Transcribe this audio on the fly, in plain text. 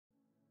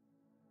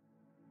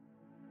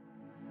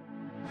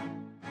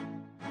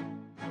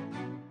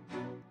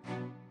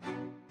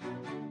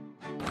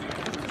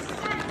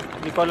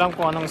Hindi ko alam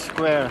kung anong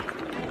square.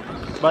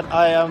 But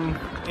I am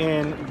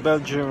in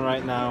Belgium right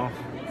now.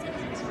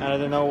 And I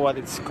don't know what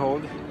it's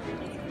called.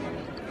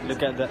 Look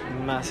at that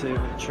massive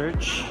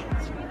church.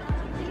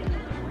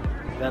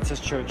 That's a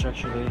church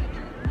actually.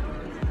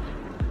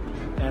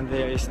 And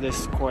there is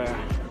this square.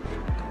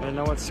 I don't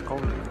know what it's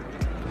called.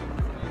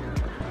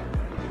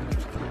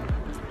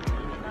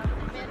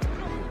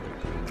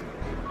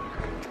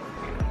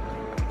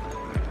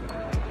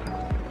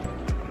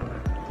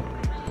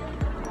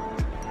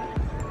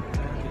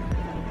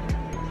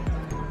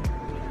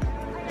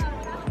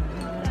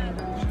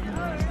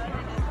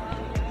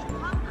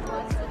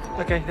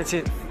 Okay, that's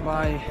it.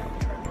 Bye.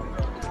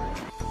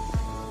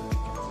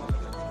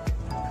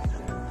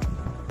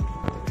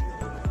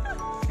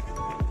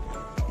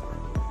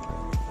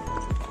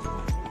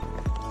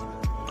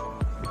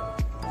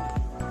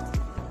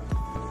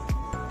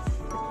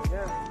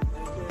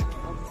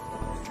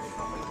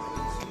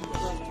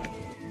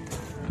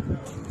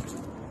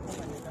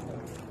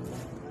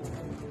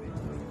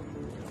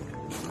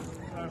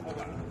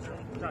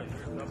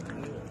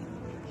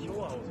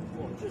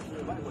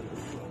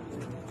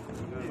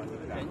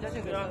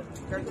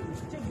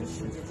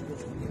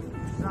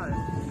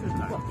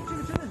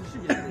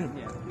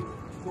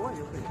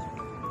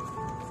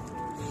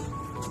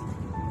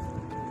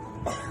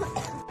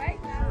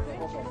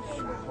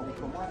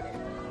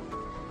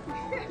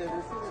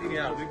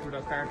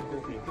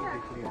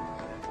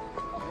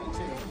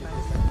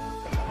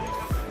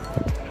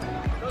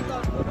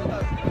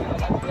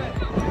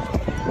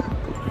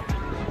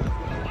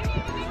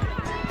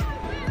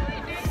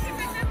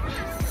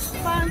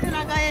 Paano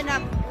talaga yan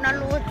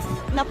naluot?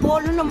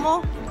 Napolo na mo?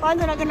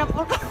 Paano talaga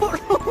napolo mo?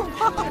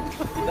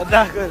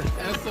 Dadakol.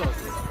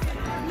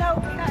 No,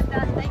 not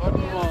that. Thank you.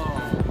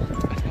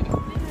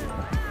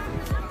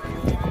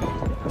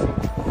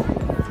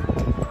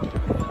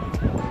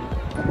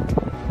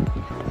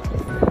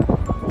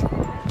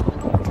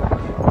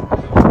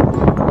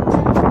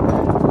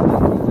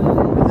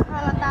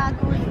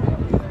 Halatado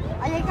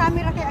eh. Ay,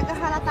 camera kaya aga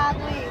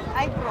halatado eh.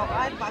 Ay, bro.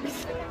 Ay,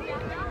 pags.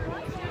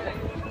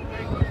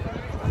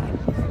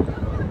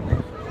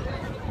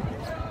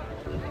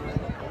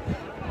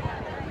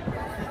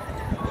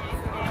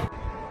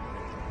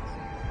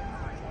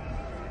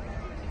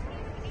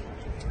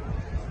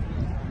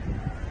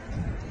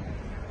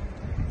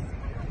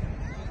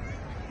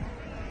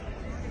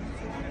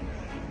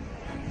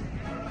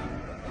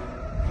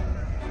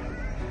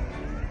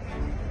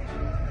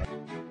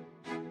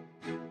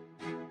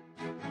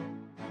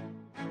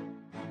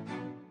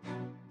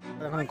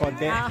 Ng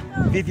konti.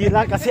 Video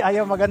lang kasi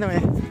ayaw magano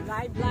eh.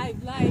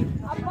 Live.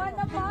 Aba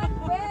naman,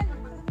 Ben.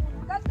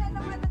 Ganda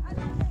naman ang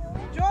ano mo.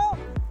 Jo!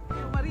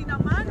 Tumari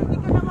naman, hindi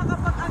ka na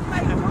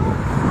makapag-antay mo.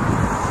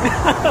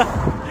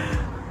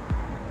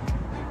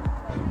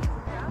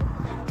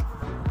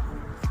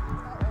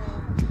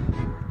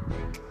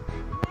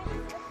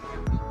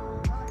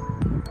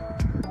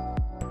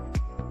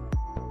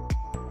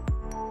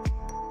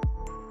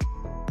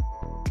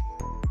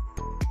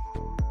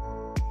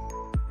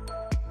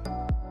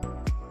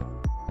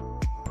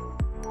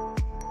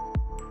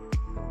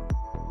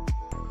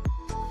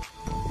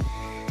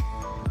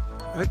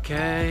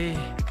 Okay.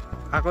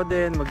 Ako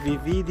din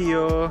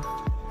magvi-video.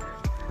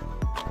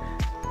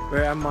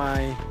 Where am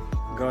I?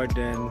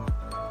 Garden.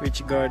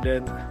 Which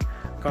garden?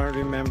 Can't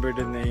remember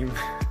the name.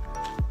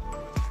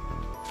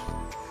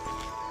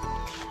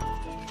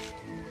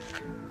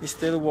 He's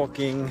still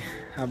walking.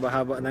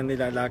 Haba-haba na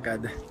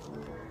nilalakad.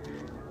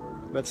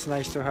 But it's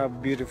nice to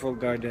have beautiful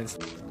gardens.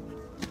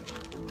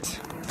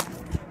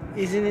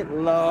 Isn't it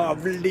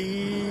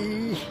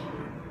lovely?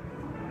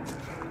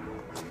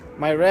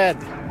 My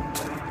red.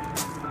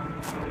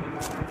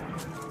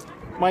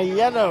 My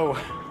yellow.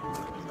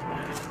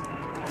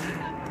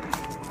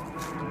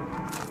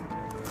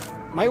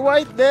 My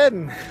white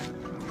then.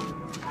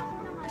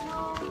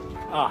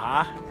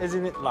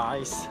 Isn't it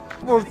nice?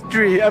 Apple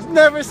tree. I've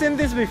never seen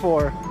this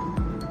before.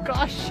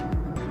 Gosh.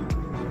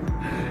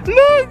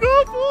 Look,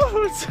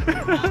 apples.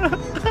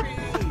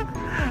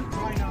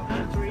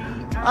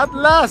 At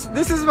last,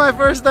 this is my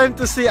first time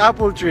to see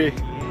apple tree.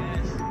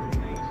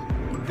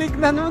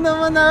 Tignan mo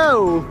naman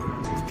oh.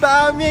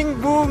 Daming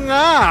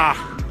bunga.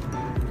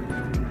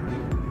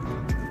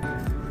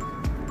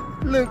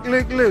 Look.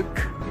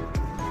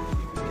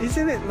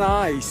 Isn't it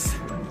nice?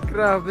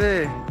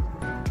 Grabe.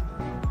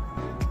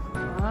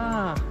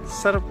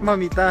 Sarap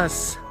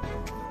mamitas.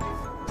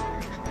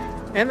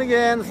 And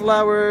again,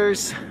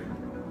 flowers.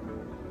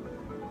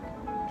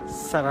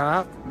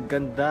 Sarap.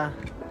 Ganda.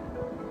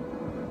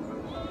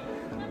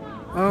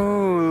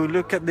 Oh,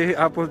 look at the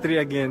apple tree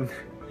again.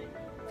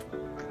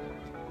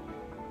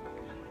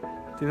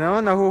 Tingnan mo,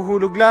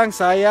 nahuhulog lang.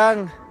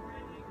 Sayang.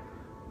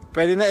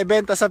 Pwede na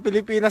ibenta sa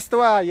Pilipinas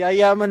to ah.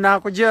 Yayaman na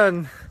ako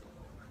dyan.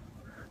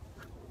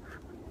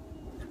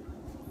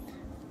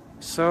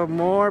 So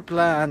more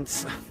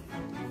plants.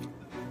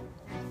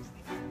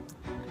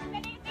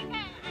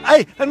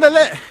 Ay!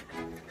 Andali!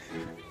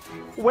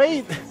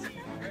 Wait!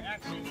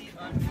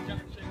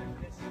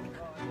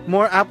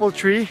 More apple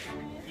tree?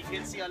 You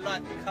can see a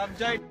lot. Come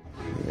join.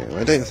 Yeah,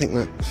 I don't think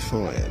that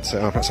fired, so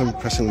perhaps I'm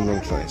pressing the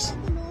wrong place.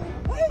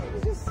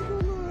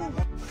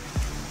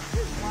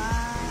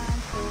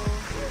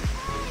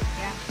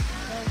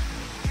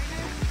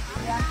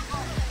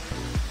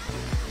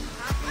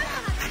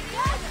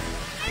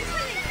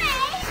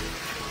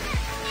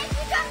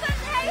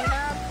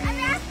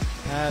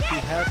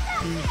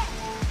 Happy.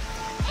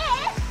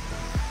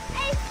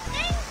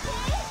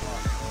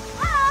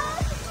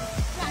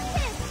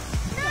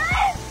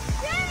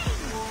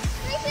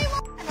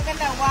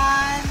 Maganda. 1, 2,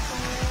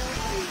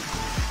 3.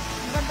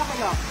 Maganda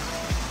kayo.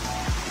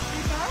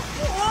 Diba?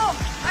 Oo.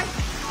 Ay,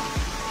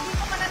 hindi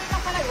ko malalim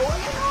ang palay. Oo,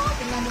 yan o.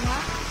 Tingnan mo nga.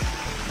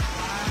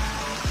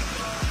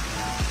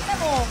 Tingnan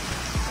mo.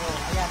 Oo,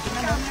 ayan.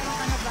 Tingnan mo. Meron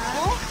ka na ba?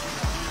 Oo.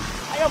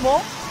 Ayaw mo?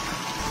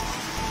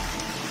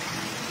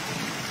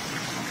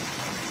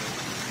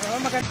 Oo,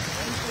 maganda.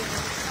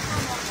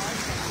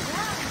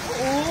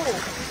 Oo.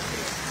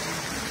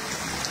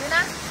 Yun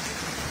na?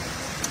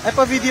 Ay,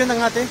 pa-video na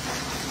nga ate.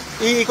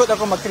 Iikot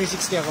ako, mag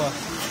 360 ako.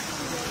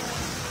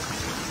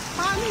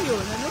 Paano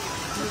yun? Ano?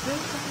 Ikot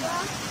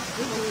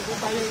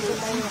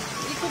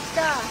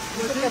ka.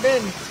 Ikot ka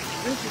din.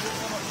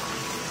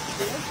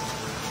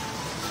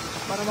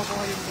 Para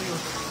makuha yung view.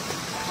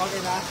 Okay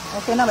na?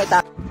 Okay na, may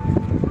ta.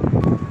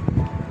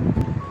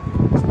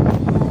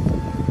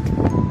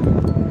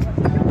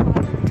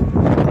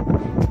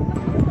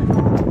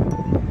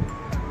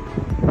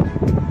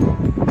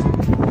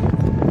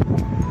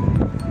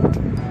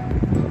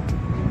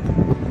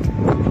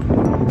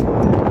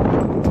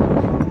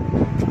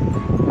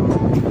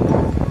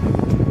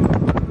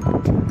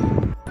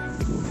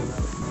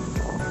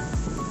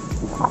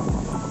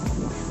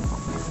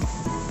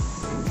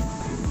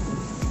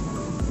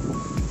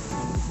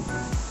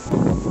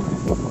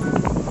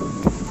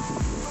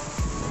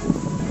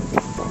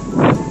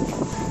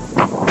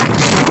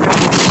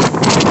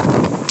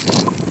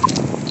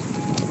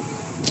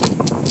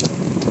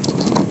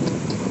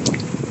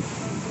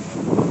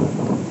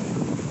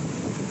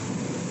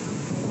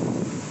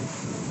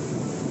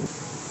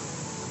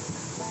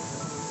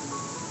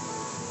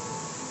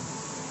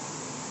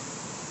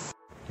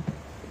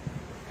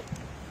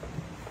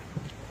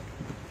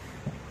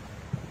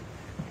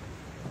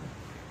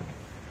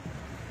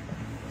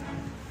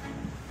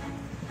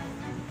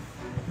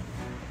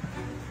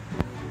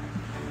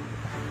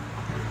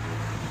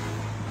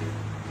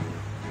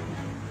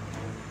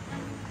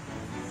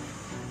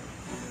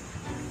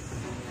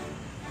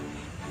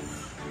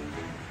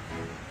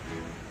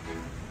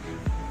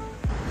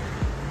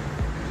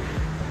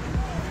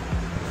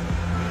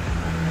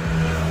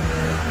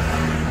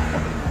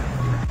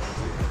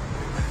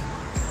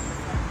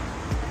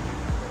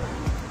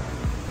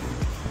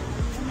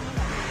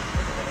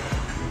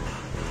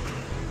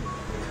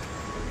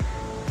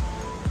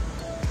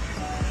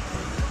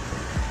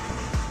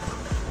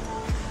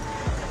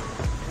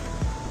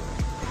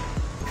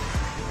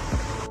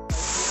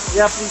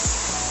 Yeah, please.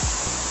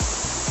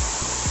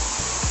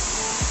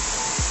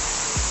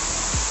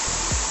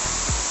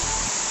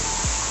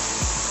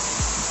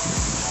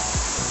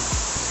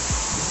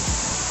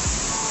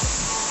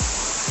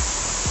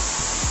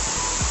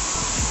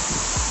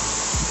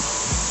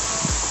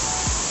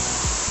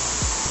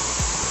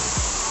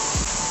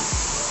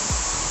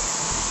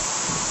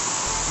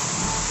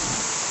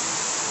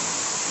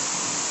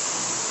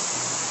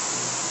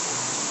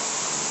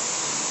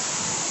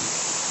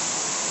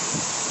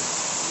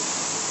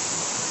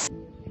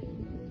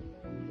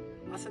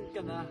 Asan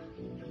ka na?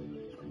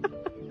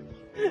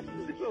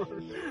 Hindi ko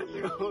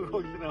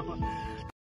magdrama.